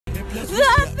The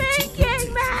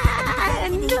thinking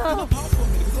man!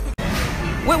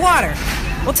 With water.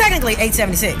 Well, technically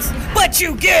 876, but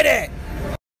you get it!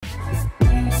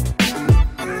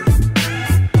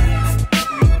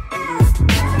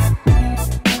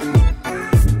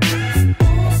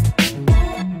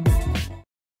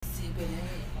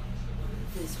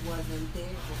 This wasn't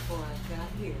there before I got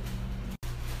here.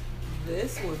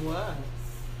 This one was.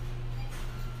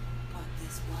 But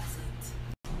this wasn't.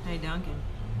 Hey, Duncan,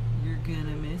 you're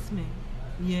gonna miss me.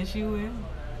 Yes, you will.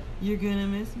 You're gonna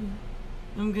miss me.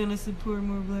 I'm gonna support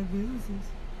more black businesses.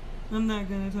 I'm not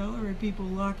gonna tolerate people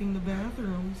locking the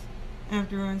bathrooms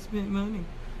after I spent money.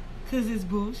 Cause it's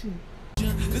bullshit.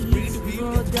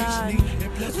 Well done.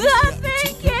 The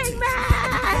thinking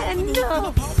man!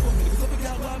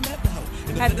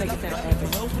 Had to make it sound epic.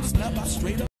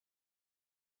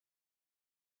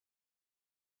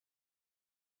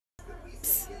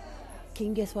 Psst. Can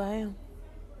you guess where I am?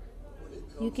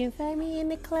 You can find me in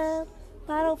the club.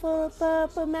 Bottle full of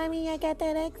bub, but mommy, I got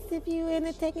that X if you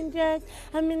into taking drugs.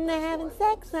 I'm into having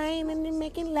sex, I ain't into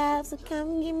making love. So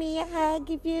come give me a hug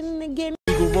if you're into getting.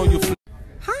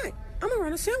 Hi, I'm gonna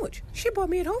run a sandwich. She bought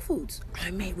me at Whole Foods.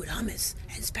 I made with hummus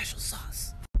and special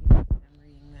sauce. I'm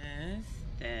reading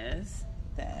this.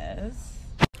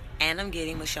 And I'm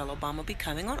getting Michelle Obama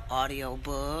Becoming on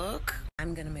audiobook.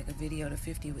 I'm gonna make a video to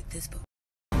 50 with this book.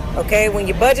 Okay, when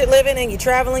you're budget living and you're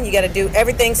traveling, you gotta do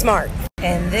everything smart.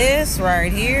 And this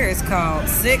right here is called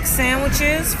 6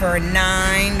 sandwiches for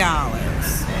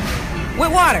 $9.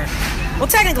 With water. Well,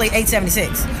 technically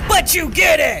 876, but you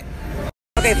get it!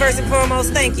 Okay, first and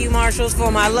foremost, thank you, Marshalls,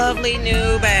 for my lovely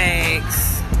new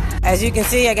bags. As you can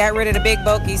see, I got rid of the big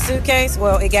bulky suitcase.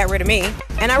 Well, it got rid of me.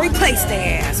 And I replaced the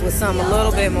ass with something a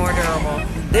little bit more durable.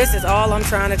 This is all I'm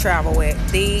trying to travel with.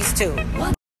 These two.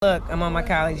 Look, I'm on my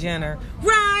Kylie Jenner.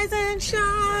 Rise and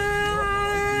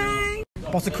shine.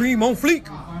 Boss of cream on fleek.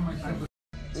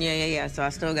 Yeah. So I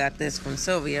still got this from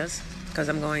Sylvia's because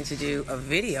I'm going to do a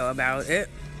video about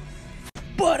it.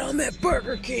 But I'm at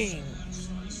Burger King.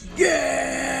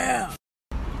 Yeah!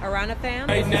 Arana fam,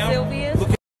 Right now, Sylvia's.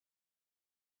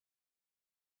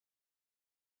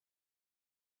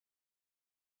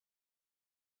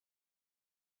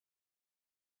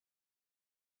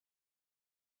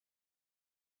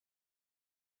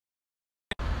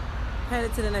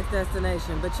 Headed to the next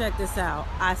destination, but check this out.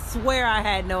 I swear I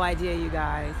had no idea, you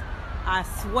guys. I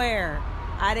swear.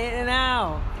 I didn't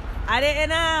know.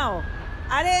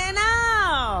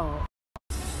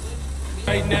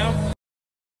 Right now.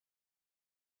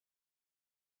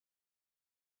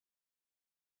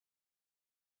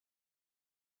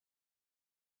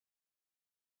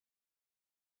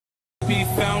 Be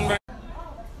found right.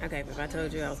 Okay, but I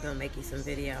told you I was gonna make you some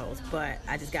videos, but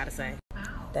I just gotta say,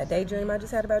 that daydream I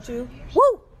just had about you,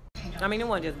 woo! I mean, it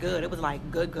wasn't just good, it was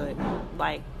like good.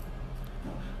 Like,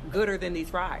 gooder than these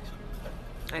fries.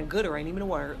 And gooder ain't even a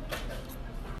word.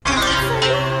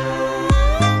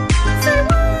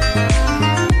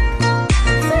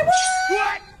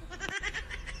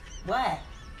 What?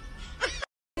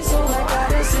 So I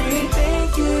gotta say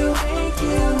thank you,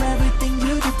 everything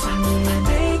you did to me.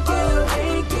 Thank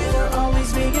you,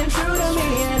 always being true to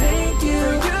me. And thank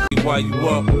you. Why you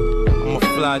up? I'm a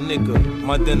fly nigga.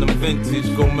 My denim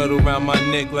vintage, gold metal around my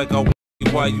neck like I.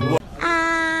 Why you up?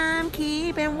 I'm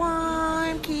keeping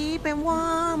warm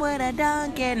with a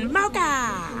Dunkin'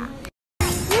 Mocha.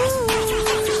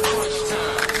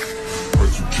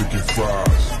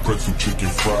 Pretzel chicken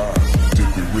fries.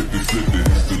 Dip it with the flip it,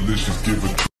 it's delicious. Give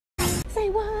it. Say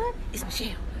what? It's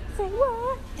Michelle. Say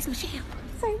what? It's Michelle.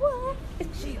 Say what? It's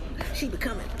Michelle. She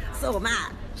becoming. So am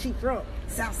I. She from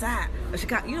South Side of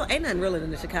Chicago. You know, ain't nothing realer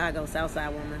than the Chicago South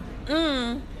Side woman.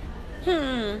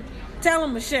 Tell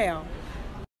him, Michelle.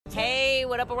 Hey,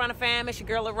 what up, Arana fam? It's your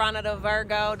girl, Arana the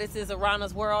Virgo. This is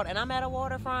Arana's World, and I'm at a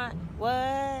waterfront.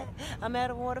 What? I'm at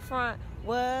a waterfront.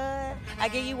 What? I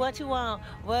give you what you want.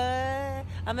 What?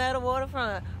 I'm at a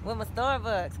waterfront with my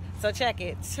Starbucks. So check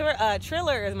it.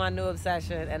 Triller is my new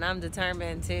obsession, and I'm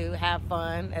determined to have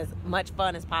fun, as much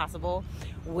fun as possible,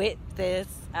 with this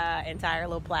entire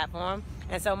little platform.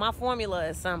 And so my formula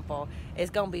is simple.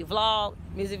 It's gonna be vlog,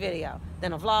 music video,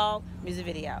 then a vlog, music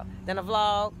video, then a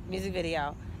vlog, music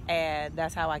video. And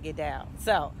that's how I get down.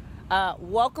 So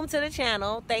welcome to the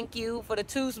channel. Thank you for the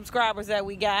 2 subscribers that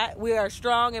we got. We are a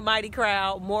strong and mighty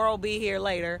crowd. More will be here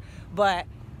later, but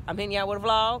I'm hitting y'all with a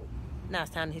vlog. Now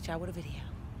it's time to hit y'all with a video.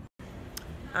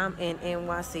 I'm in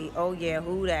NYC. Oh yeah,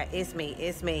 who that? It's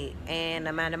me. And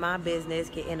I'm out of my business,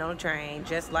 getting on a train.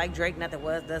 Just like Drake, nothing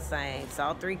was the same.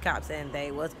 Saw 3 cops and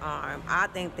they was armed. I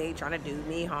think they trying to do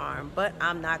me harm, but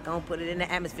I'm not gonna put it in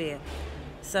the atmosphere.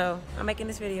 So I'm making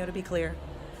this video to be clear.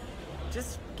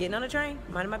 Just getting on a train,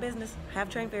 minding my business, have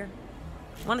train fare.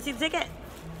 Want to see the ticket?